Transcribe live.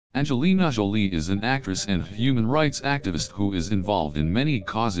Angelina Jolie is an actress and human rights activist who is involved in many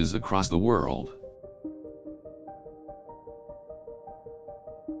causes across the world.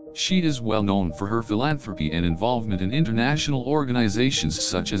 She is well known for her philanthropy and involvement in international organizations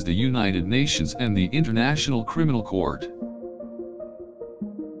such as the United Nations and the International Criminal Court.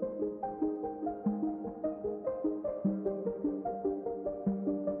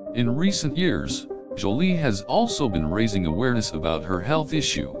 In recent years, Jolie has also been raising awareness about her health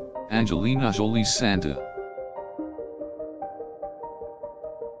issue, Angelina Jolie Sante.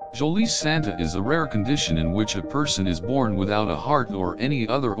 Jolie Sante is a rare condition in which a person is born without a heart or any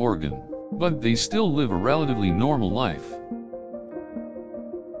other organ, but they still live a relatively normal life.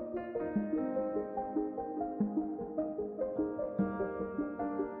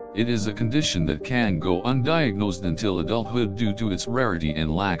 It is a condition that can go undiagnosed until adulthood due to its rarity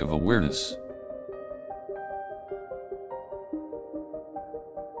and lack of awareness.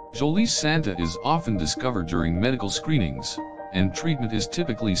 Jolie Sante is often discovered during medical screenings, and treatment is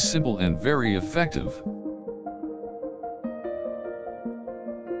typically simple and very effective.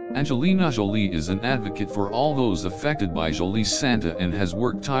 Angelina Jolie is an advocate for all those affected by Jolie Sante and has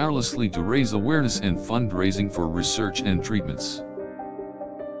worked tirelessly to raise awareness and fundraising for research and treatments.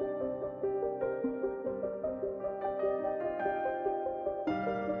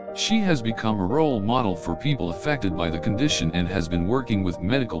 She has become a role model for people affected by the condition and has been working with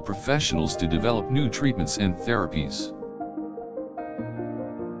medical professionals to develop new treatments and therapies.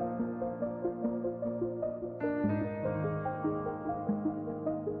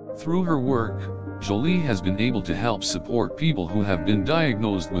 Through her work, Jolie has been able to help support people who have been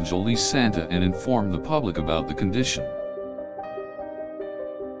diagnosed with Jolie Sante and inform the public about the condition.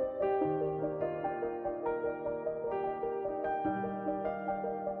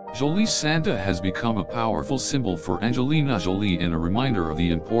 Jolie Sante has become a powerful symbol for Angelina Jolie and a reminder of the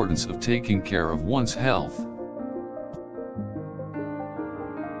importance of taking care of one's health.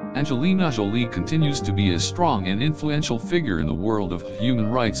 Angelina Jolie continues to be a strong and influential figure in the world of human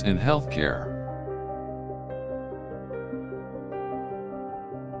rights and healthcare.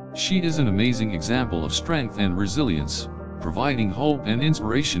 She is an amazing example of strength and resilience, providing hope and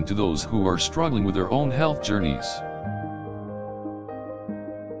inspiration to those who are struggling with their own health journeys.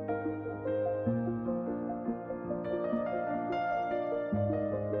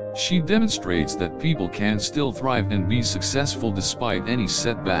 She demonstrates that people can still thrive and be successful despite any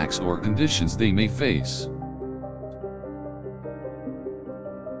setbacks or conditions they may face.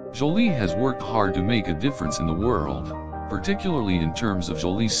 Jolie has worked hard to make a difference in the world, particularly in terms of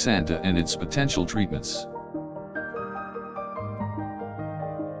Jolie Sante and its potential treatments.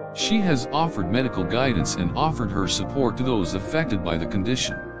 She has offered medical guidance and offered her support to those affected by the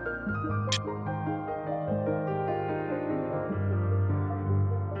condition.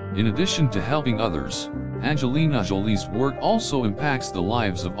 In addition to helping others, Angelina Jolie's work also impacts the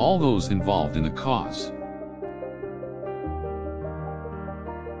lives of all those involved in the cause.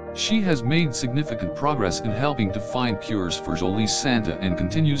 She has made significant progress in helping to find cures for Jolie Sante and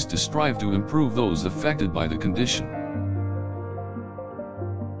continues to strive to improve those affected by the condition.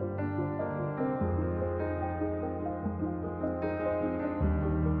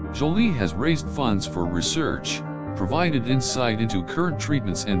 Jolie has raised funds for research, provided insight into current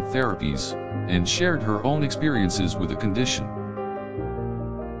treatments and therapies, and shared her own experiences with the condition.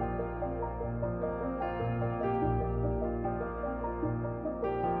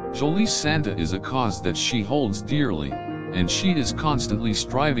 Jolie Sante is a cause that she holds dearly, and she is constantly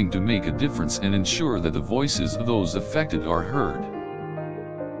striving to make a difference and ensure that the voices of those affected are heard.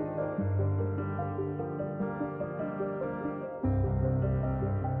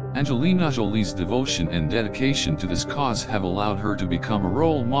 Angelina Jolie's devotion and dedication to this cause have allowed her to become a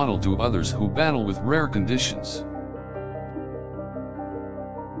role model to others who battle with rare conditions.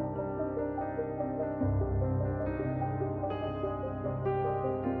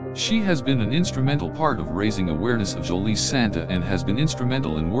 She has been an instrumental part of raising awareness of Jolie Sante and has been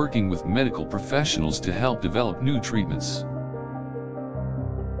instrumental in working with medical professionals to help develop new treatments.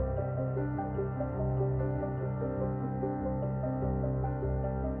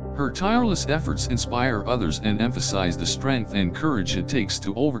 Her tireless efforts inspire others and emphasize the strength and courage it takes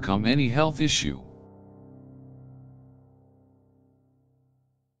to overcome any health issue.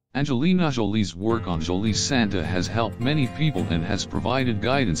 Angelina Jolie's work on Jolie Sante has helped many people and has provided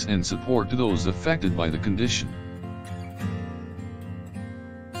guidance and support to those affected by the condition.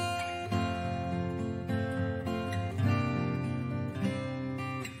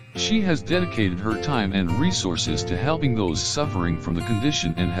 She has dedicated her time and resources to helping those suffering from the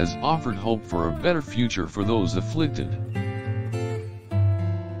condition and has offered hope for a better future for those afflicted.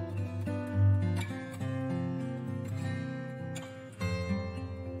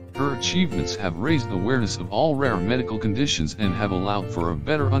 Her achievements have raised awareness of all rare medical conditions and have allowed for a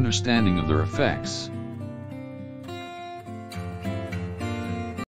better understanding of their effects.